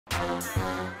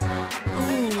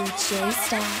Ooh,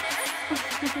 J-Stack.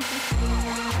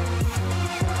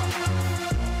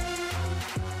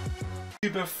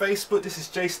 YouTube and Facebook, this is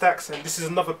J-Stacks and this is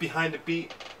another Behind the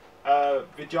Beat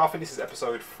video. I think this is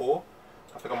episode 4.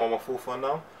 I think I'm on my 4th one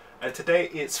now. And today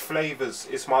it's Flavours.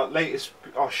 It's my latest,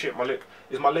 oh shit my lip.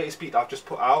 It's my latest beat that I've just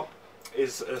put out.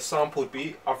 Is a sampled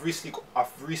beat. I've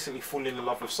recently fallen in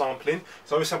love with sampling.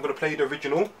 So obviously I'm going to play the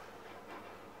original.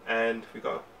 And we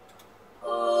go.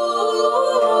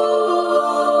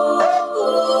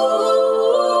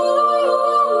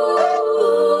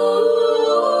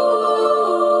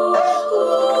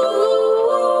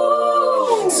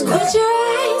 Close your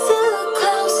eyes and look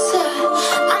closer.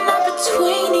 I'm not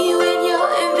between you and your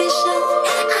ambition.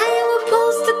 I am a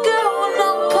poster girl, no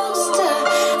poster.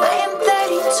 I am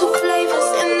 32 flavors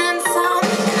and then some.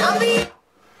 And I'll be.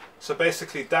 So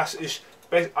basically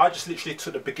I just literally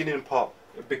took the beginning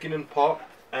part,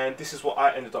 and this is what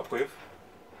I ended up with.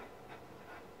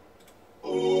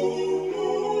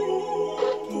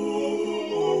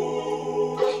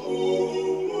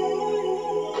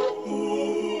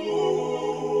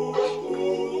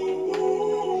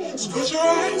 Put your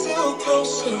eyes a little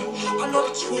closer. I'm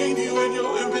not between you and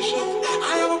your ambition.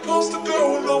 I am a poster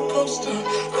girl, no poster.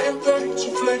 I am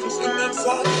 32 flavors and then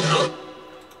some.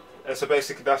 And so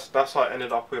basically that's how I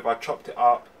ended up with. I chopped it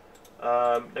up.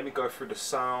 Let me go through the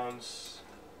sounds.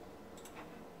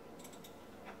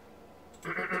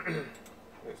 Here's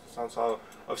the sounds. So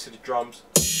obviously the drums.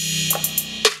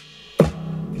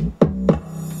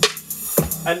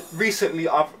 And recently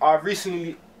I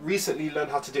recently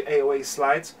learned how to do 808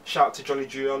 slides. Shout out to Johnny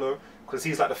Giuliano because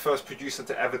he's like the first producer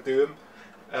to ever do them.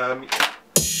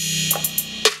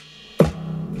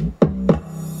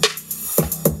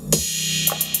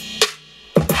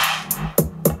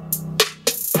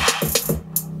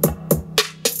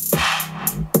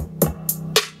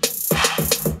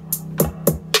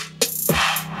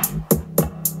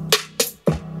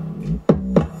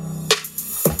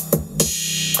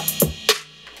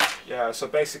 Yeah, so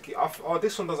basically,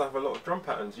 this one doesn't have a lot of drum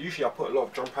patterns. Usually I put a lot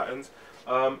of drum patterns,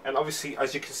 and obviously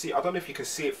as you can see, I don't know if you can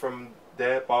see it from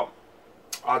there, but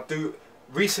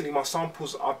recently my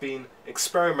samples I've been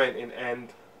experimenting and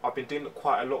I've been doing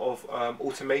quite a lot of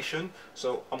automation.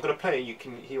 So I'm going to play it and you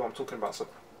can hear what I'm talking about. So,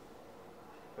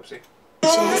 let's see.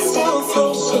 I'm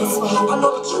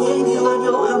not between you and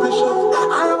your ambition.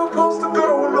 I am a poster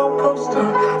girl, no poster.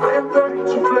 I am 32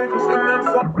 flavors and then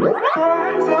some.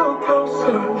 Eyes a little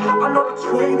closer. I'm not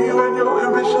between you and your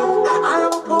ambition. I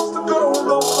am a poster girl,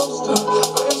 no poster.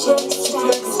 I am 32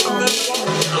 flavors and then some.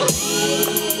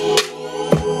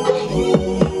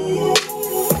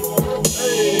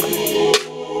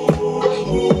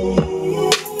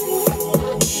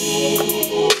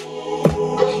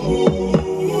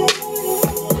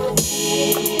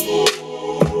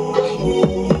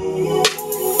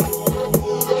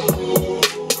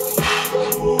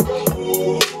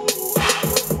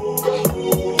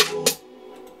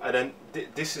 And then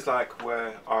this is like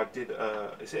where I did,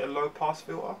 is it a low pass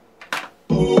filter?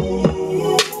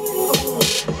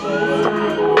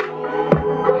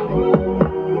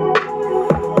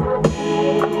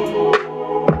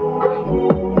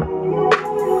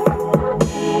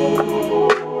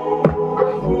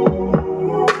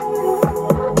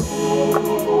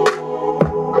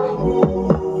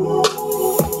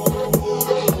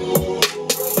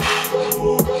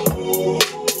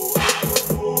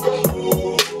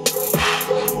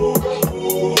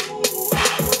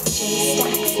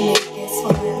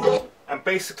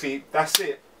 Basically that's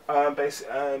it.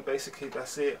 Basically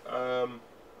that's it.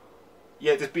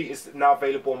 Yeah, this beat is now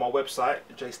available on my website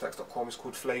jstacks.com. It's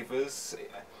called Flavours.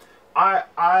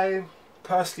 I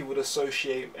personally would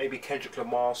associate maybe Kendrick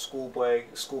Lamar, Schoolboy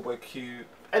Q,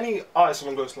 any artists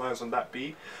along those lines on that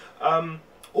beat.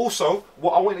 Also,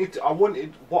 what I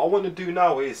want to do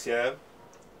now is, yeah,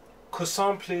 because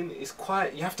sampling is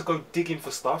quite, you have to go digging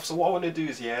for stuff. So what I want to do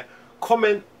is, yeah,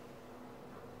 comment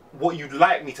what you'd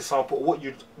like me to sample or what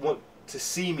you'd want to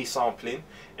see me sampling,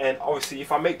 and obviously if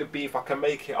I make the beat, if I can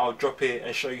make it, I'll drop it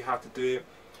and show you how to do it.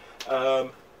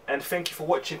 And thank you for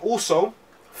watching. Also,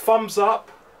 thumbs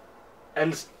up,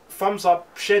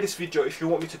 share this video if you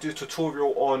want me to do a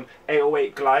tutorial on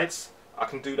 808 glides. I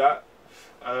can do that,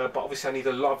 but obviously I need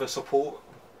a lot of support,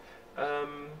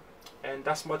 and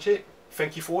that's much it.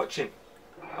 Thank you for watching.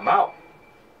 I'm out.